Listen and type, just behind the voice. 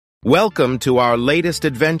Welcome to our latest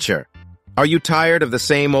adventure. Are you tired of the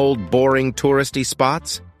same old boring touristy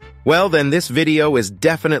spots? Well, then this video is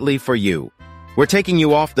definitely for you. We're taking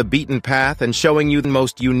you off the beaten path and showing you the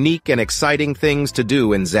most unique and exciting things to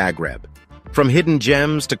do in Zagreb. From hidden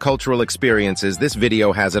gems to cultural experiences, this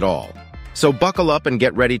video has it all. So buckle up and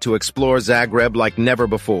get ready to explore Zagreb like never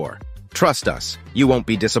before. Trust us, you won't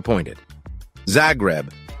be disappointed.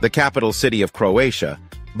 Zagreb, the capital city of Croatia,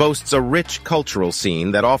 boasts a rich cultural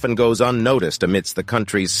scene that often goes unnoticed amidst the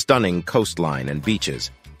country's stunning coastline and beaches.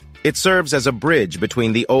 It serves as a bridge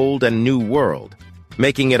between the old and new world,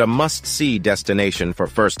 making it a must-see destination for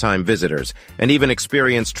first-time visitors and even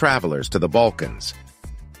experienced travelers to the Balkans.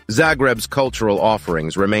 Zagreb's cultural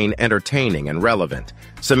offerings remain entertaining and relevant,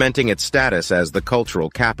 cementing its status as the cultural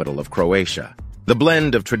capital of Croatia. The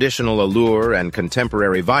blend of traditional allure and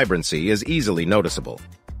contemporary vibrancy is easily noticeable.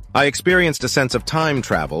 I experienced a sense of time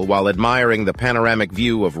travel while admiring the panoramic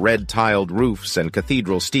view of red-tiled roofs and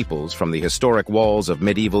cathedral steeples from the historic walls of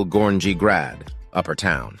medieval Gornji Grad, Upper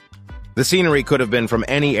Town. The scenery could have been from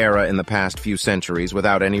any era in the past few centuries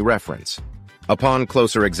without any reference. Upon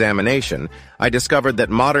closer examination, I discovered that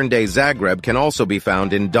modern-day Zagreb can also be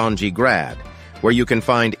found in Donji Grad, where you can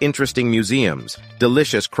find interesting museums,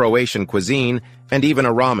 delicious Croatian cuisine, and even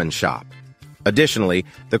a ramen shop. Additionally,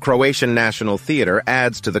 the Croatian National Theater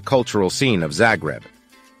adds to the cultural scene of Zagreb.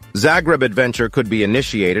 Zagreb adventure could be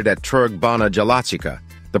initiated at Trg Bana Jelačića,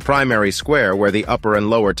 the primary square where the upper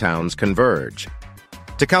and lower towns converge.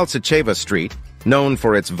 Tkalčićeva Street, known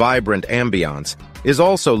for its vibrant ambiance, is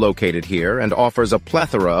also located here and offers a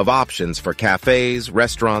plethora of options for cafes,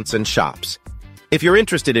 restaurants, and shops. If you're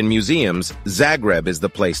interested in museums, Zagreb is the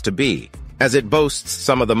place to be, as it boasts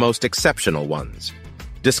some of the most exceptional ones.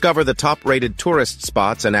 Discover the top-rated tourist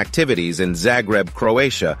spots and activities in Zagreb,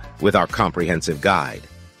 Croatia with our comprehensive guide.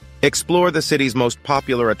 Explore the city's most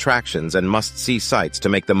popular attractions and must-see sites to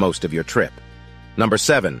make the most of your trip. Number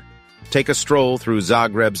 7. Take a stroll through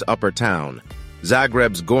Zagreb's upper town.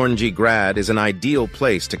 Zagreb's Gornji Grad is an ideal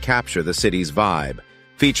place to capture the city's vibe,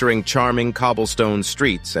 featuring charming cobblestone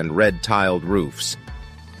streets and red-tiled roofs.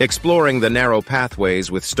 Exploring the narrow pathways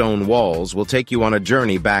with stone walls will take you on a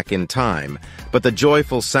journey back in time, but the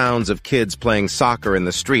joyful sounds of kids playing soccer in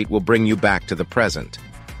the street will bring you back to the present.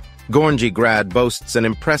 Gornji Grad boasts an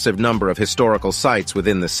impressive number of historical sites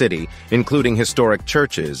within the city, including historic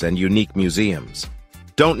churches and unique museums.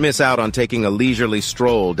 Don't miss out on taking a leisurely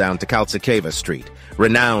stroll down Tkalčićeva Street,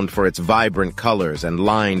 renowned for its vibrant colors and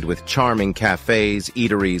lined with charming cafes,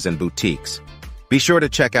 eateries, and boutiques. Be sure to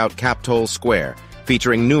check out Kaptol Square,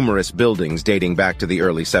 featuring numerous buildings dating back to the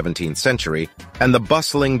early 17th century, and the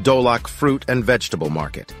bustling Dolak fruit and vegetable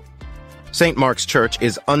market. St. Mark's Church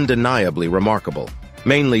is undeniably remarkable,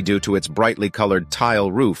 mainly due to its brightly colored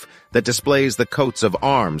tile roof that displays the coats of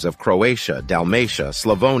arms of Croatia, Dalmatia,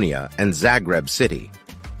 Slavonia, and Zagreb City.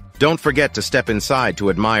 Don't forget to step inside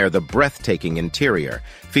to admire the breathtaking interior,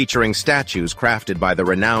 featuring statues crafted by the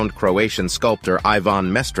renowned Croatian sculptor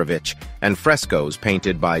Ivan Mestrović and frescoes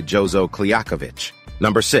painted by Jozo Klijaković.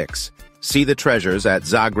 Number 6. See the treasures at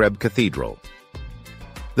Zagreb Cathedral.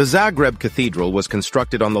 The Zagreb Cathedral was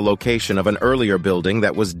constructed on the location of an earlier building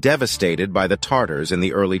that was devastated by the Tartars in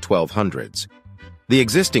the early 1200s. The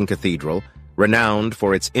existing cathedral, renowned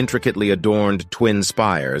for its intricately adorned twin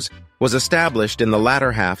spires, was established in the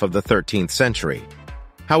latter half of the 13th century.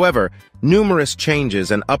 However, numerous changes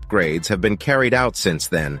and upgrades have been carried out since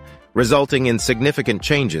then, resulting in significant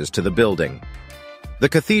changes to the building. The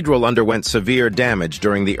cathedral underwent severe damage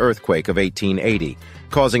during the earthquake of 1880,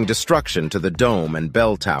 causing destruction to the dome and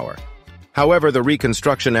bell tower. However, the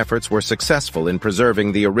reconstruction efforts were successful in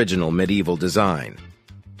preserving the original medieval design.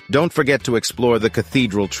 Don't forget to explore the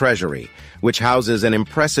cathedral treasury, which houses an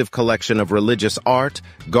impressive collection of religious art,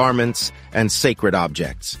 garments, and sacred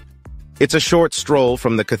objects. It's a short stroll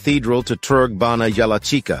from the cathedral to Trg Bana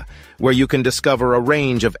Jelačića, where you can discover a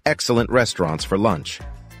range of excellent restaurants for lunch.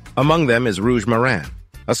 Among them is Rouge Marin,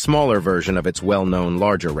 a smaller version of its well-known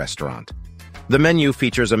larger restaurant. The menu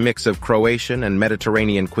features a mix of Croatian and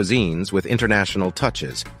Mediterranean cuisines with international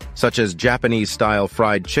touches, such as Japanese-style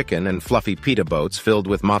fried chicken and fluffy pita boats filled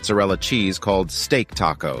with mozzarella cheese called steak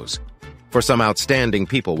tacos. For some outstanding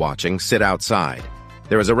people-watching, sit outside.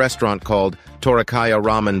 There is a restaurant called Torikaya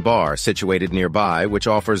Ramen Bar situated nearby, which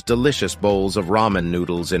offers delicious bowls of ramen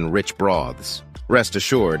noodles in rich broths. Rest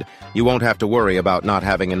assured, you won't have to worry about not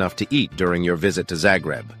having enough to eat during your visit to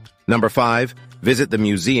Zagreb. Number 5. Visit the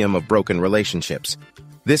Museum of Broken Relationships.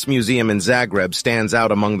 This museum in Zagreb stands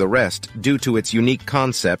out among the rest due to its unique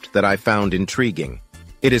concept that I found intriguing.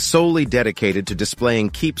 It is solely dedicated to displaying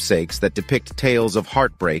keepsakes that depict tales of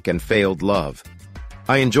heartbreak and failed love.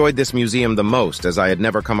 I enjoyed this museum the most as I had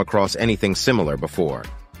never come across anything similar before.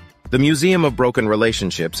 The Museum of Broken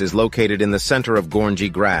Relationships is located in the center of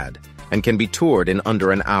Gornji Grad and can be toured in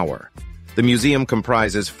under an hour. The museum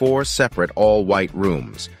comprises 4 separate all-white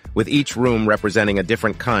rooms, with each room representing a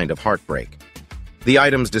different kind of heartbreak. The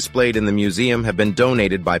items displayed in the museum have been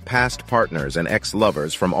donated by past partners and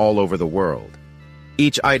ex-lovers from all over the world.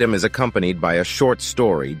 Each item is accompanied by a short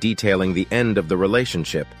story detailing the end of the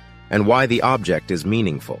relationship and why the object is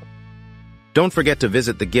meaningful. Don't forget to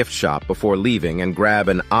visit the gift shop before leaving and grab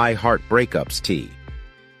an I Heart Breakups tee.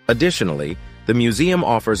 Additionally, the museum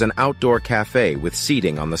offers an outdoor cafe with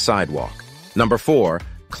seating on the sidewalk. Number 4,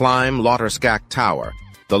 climb Lauterskak Tower.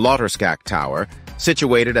 The Lauterskak Tower,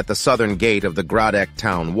 situated at the southern gate of the Gradec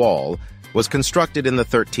town wall, was constructed in the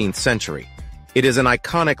 13th century. It is an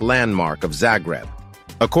iconic landmark of Zagreb.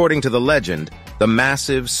 According to the legend, the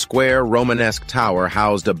massive, square Romanesque tower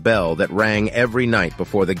housed a bell that rang every night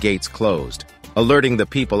before the gates closed, alerting the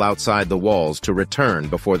people outside the walls to return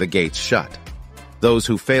before the gates shut. Those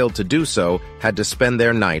who failed to do so had to spend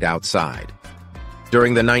their night outside.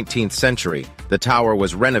 During the 19th century, the tower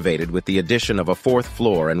was renovated with the addition of a 4th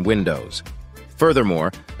floor and windows.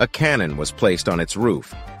 Furthermore, a cannon was placed on its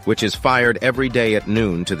roof, which is fired every day at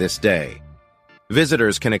noon to this day.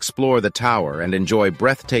 Visitors can explore the tower and enjoy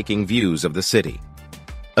breathtaking views of the city.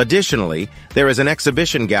 Additionally, there is an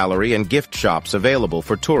exhibition gallery and gift shops available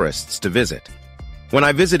for tourists to visit. When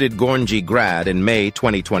I visited Gornji Grad in May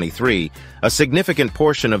 2023, a significant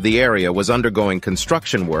portion of the area was undergoing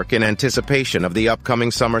construction work in anticipation of the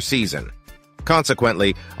upcoming summer season.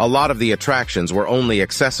 Consequently, a lot of the attractions were only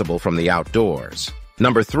accessible from the outdoors.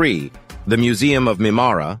 Number 3, the Museum of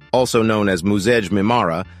Mimara, also known as Muzej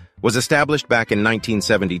Mimara, was established back in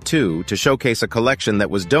 1972 to showcase a collection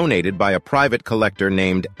that was donated by a private collector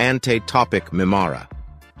named Ante Topic Mimara.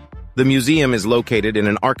 The museum is located in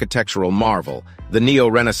an architectural marvel, the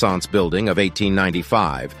Neo-Renaissance building of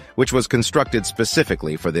 1895, which was constructed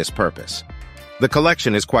specifically for this purpose. The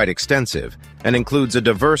collection is quite extensive and includes a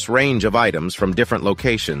diverse range of items from different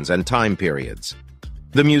locations and time periods.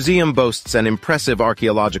 The museum boasts an impressive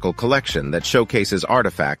archaeological collection that showcases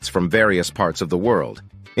artifacts from various parts of the world,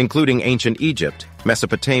 including ancient Egypt,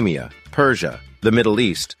 Mesopotamia, Persia, the Middle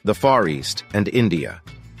East, the Far East, and India.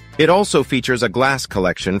 It also features a glass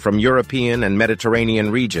collection from European and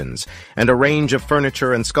Mediterranean regions and a range of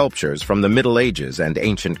furniture and sculptures from the Middle Ages and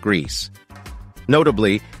ancient Greece.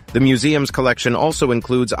 Notably, the museum's collection also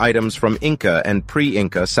includes items from Inca and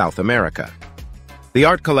pre-Inca South America. The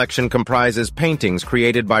art collection comprises paintings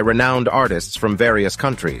created by renowned artists from various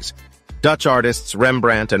countries: Dutch artists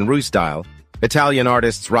Rembrandt and Ruysdael, Italian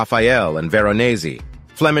artists Raphael and Veronese,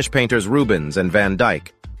 Flemish painters Rubens and Van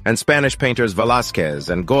Dyck, and Spanish painters Velázquez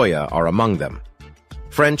and Goya are among them.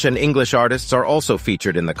 French and English artists are also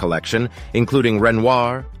featured in the collection, including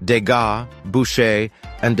Renoir, Degas, Boucher,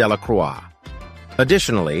 and Delacroix.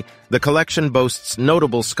 Additionally, the collection boasts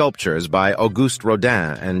notable sculptures by Auguste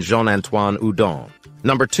Rodin and Jean-Antoine Houdon.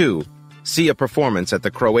 Number 2, see a performance at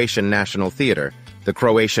the Croatian National Theatre. The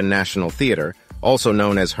Croatian National Theatre, also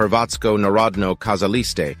known as Hrvatsko Narodno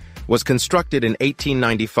Kazalište, was constructed in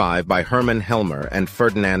 1895 by Herman Helmer and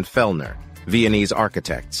Ferdinand Fellner, Viennese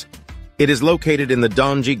architects. It is located in the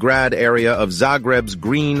Donji Grad area of Zagreb's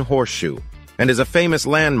Green Horseshoe and is a famous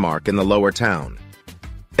landmark in the lower town.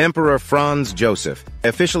 Emperor Franz Joseph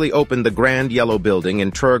officially opened the Grand Yellow Building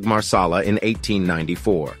in Trg Marsala in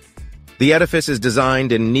 1894. The edifice is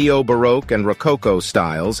designed in neo-Baroque and Rococo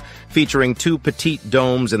styles, featuring 2 petite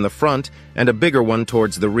domes in the front and a bigger one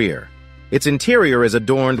towards the rear. Its interior is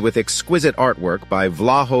adorned with exquisite artwork by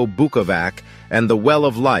Vlaho Bukovac and The Well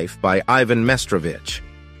of Life by Ivan Mestrovic.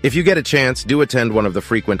 If you get a chance, do attend one of the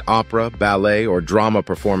frequent opera, ballet, or drama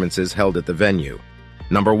performances held at the venue.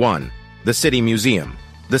 Number 1, the City Museum.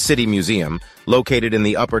 The City Museum, located in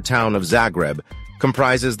the upper town of Zagreb,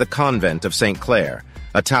 comprises the Convent of St. Clair,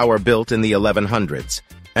 a tower built in the 1100s,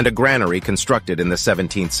 and a granary constructed in the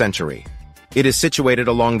 17th century. It is situated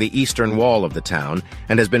along the eastern wall of the town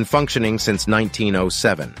and has been functioning since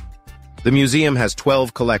 1907. The museum has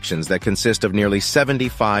 12 collections that consist of nearly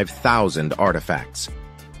 75,000 artifacts.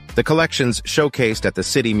 The collections showcased at the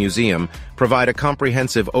City Museum provide a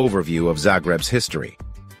comprehensive overview of Zagreb's history.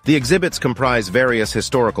 The exhibits comprise various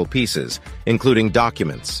historical pieces, including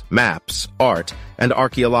documents, maps, art, and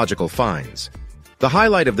archaeological finds. The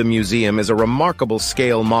highlight of the museum is a remarkable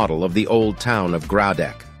scale model of the old town of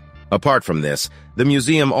Gradec. Apart from this, the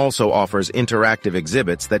museum also offers interactive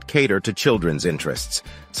exhibits that cater to children's interests,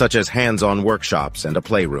 such as hands-on workshops and a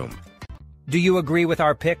playroom. Do you agree with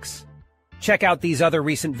our picks? Check out these other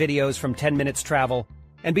recent videos from 10 Minutes Travel.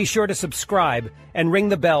 And be sure to subscribe and ring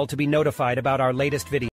the bell to be notified about our latest video.